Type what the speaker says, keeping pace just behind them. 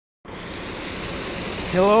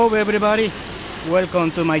Hello everybody,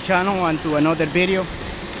 welcome to my channel and to another video.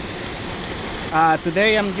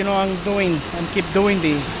 Today I'm keep doing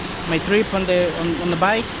my trip on the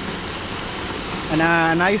bike,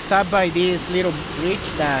 and I stopped by this little bridge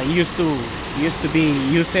that used to be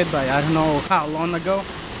used by I don't know how long ago,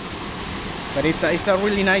 but it's a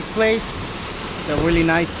really nice place. It's a really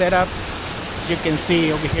nice setup. You can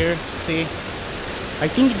see over here. See, I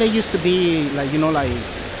think they used to be like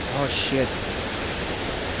oh shit,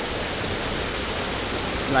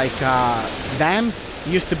 like a dam.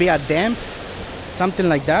 Used to be a dam, something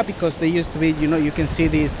like that, because they used to be, you can see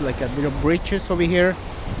these like a little bridges over here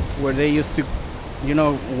where they used to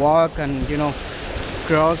walk and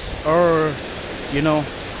cross, or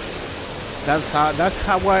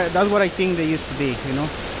that's what I think they used to be.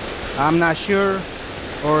 I'm not sure,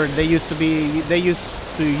 or they used to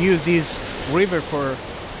use this river for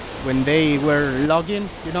when they were logging.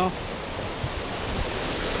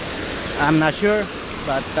 I'm not sure,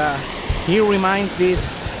 but here reminds these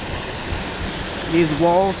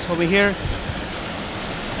walls over here,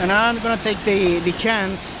 and I'm gonna take the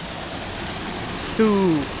chance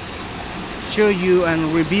to show you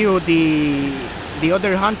and review the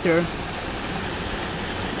other hunter,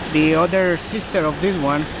 the other sister of this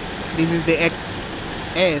one. This is the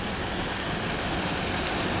XS,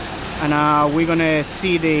 and we're gonna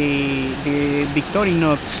see the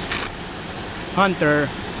Victorinox Hunter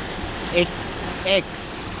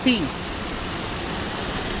XT.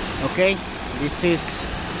 Okay, this is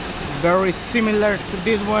very similar to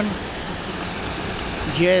this one,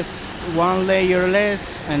 just one layer less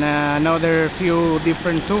and another few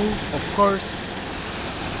different tools, of course.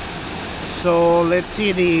 So let's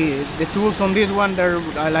see the tools on this one. They're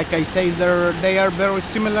like I say, they are very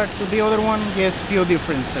similar to the other one, just few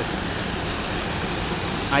differences.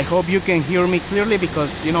 I hope you can hear me clearly, because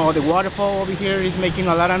the waterfall over here is making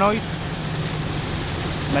a lot of noise,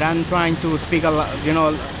 but I'm trying to speak a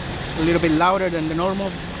little bit louder than the normal.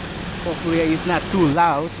 Hopefully it's not too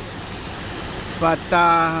loud. But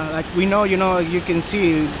like we know, you can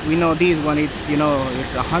see, we know this one, it's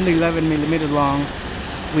it's 111 millimeters long,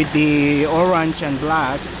 with the orange and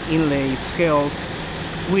black inlay scales,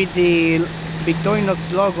 with the Victorinox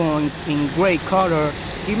logo in gray color.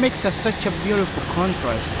 It makes such a beautiful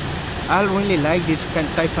contrast. I really like this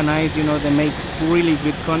type of knives. They make really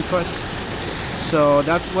good contrast. So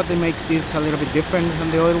that's what makes this a little bit different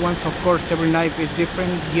than the other ones. Of course, every knife is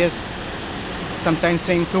different. Yes, sometimes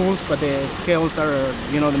same tools, but the scales are,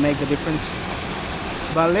 they make the difference.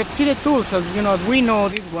 But let's see the tools. As we know,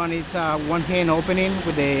 this one is a one-hand opening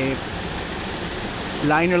with a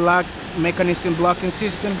liner lock mechanism blocking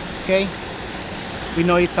system. Okay, we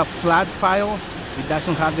know it's a flat file. It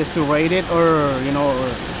doesn't have the serrated or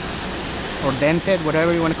or dented,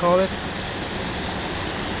 whatever you want to call it.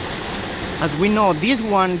 As we know, this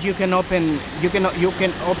one you can open the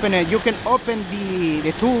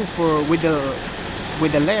tool with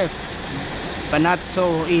the left, but not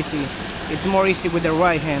so easy. It's more easy with the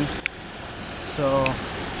right hand. So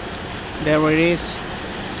there it is.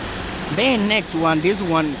 Then next one, this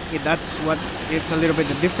one, that's what it's a little bit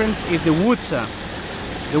the difference, is the wood saw.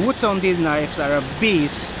 The woods on these knives are a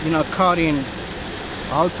beast, cutting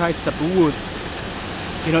all types of wood.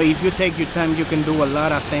 If you take your time, you can do a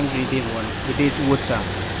lot of things with this one, with this wood saw.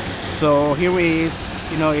 So here it is.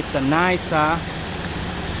 It's a nice saw.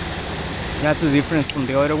 That's the difference from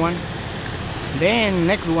the other one. Then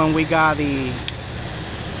next one, we got the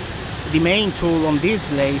main tool on this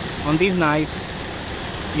blade, on this knife.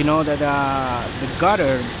 The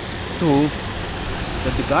gutter tool,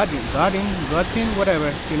 the gutting,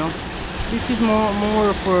 whatever. This is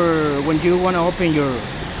more for when you want to open your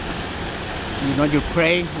your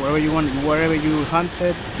prey, wherever you hunt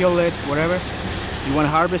it, kill it, whatever you want to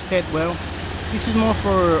harvest it. Well, this is more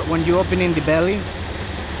for when you open in the belly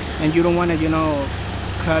and you don't want to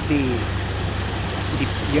cut the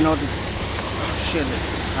oh shit,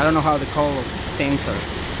 I don't know how they call things, or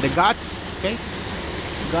the guts. Okay,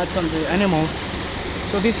 guts on the animal.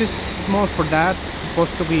 So this is more for that,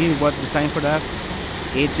 supposed to be what's designed for that.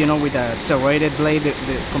 It's with a serrated blade,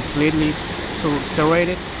 completely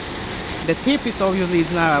serrated. The tip is obviously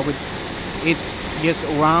not with, it's just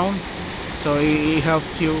round, so it helps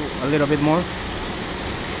you a little bit more.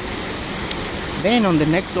 Then on the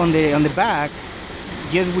back,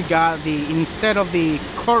 yes, we got instead of the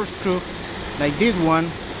corkscrew like this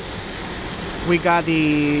one, we got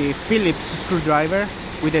the Phillips screwdriver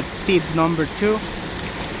with the tip number 2.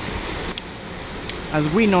 As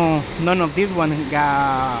we know, none of these one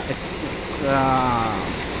got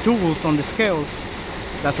tools on the scales.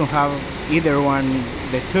 Doesn't have either one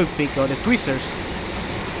the toothpick or the tweezers.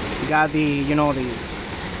 got the, you know, the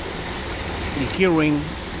key ring,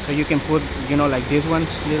 so you can put, you know, like these ones,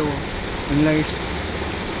 little inlays.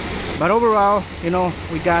 But overall, you know,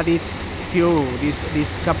 we got these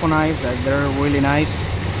couple knives that they're really nice.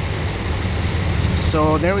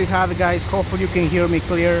 So there we have it, guys. Hopefully you can hear me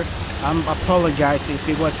clear. I'm apologize if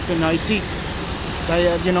it was too noisy.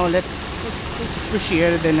 But, you know, let's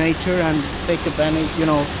appreciate the nature and take advantage, you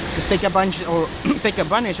know, just take advantage or take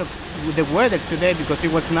advantage of the weather today, because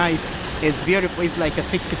it was nice. It's beautiful. It's like a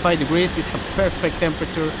 65 degrees. It's a perfect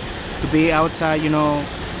temperature to be outside, you know,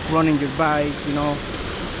 running your bike, you know,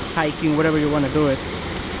 hiking, whatever you want to do it.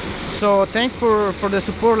 So thanks for the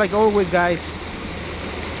support, like always, guys.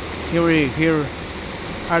 Here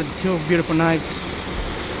are the two beautiful knives.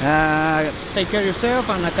 Take care of yourself,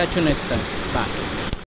 and I'll catch you next time. Bye.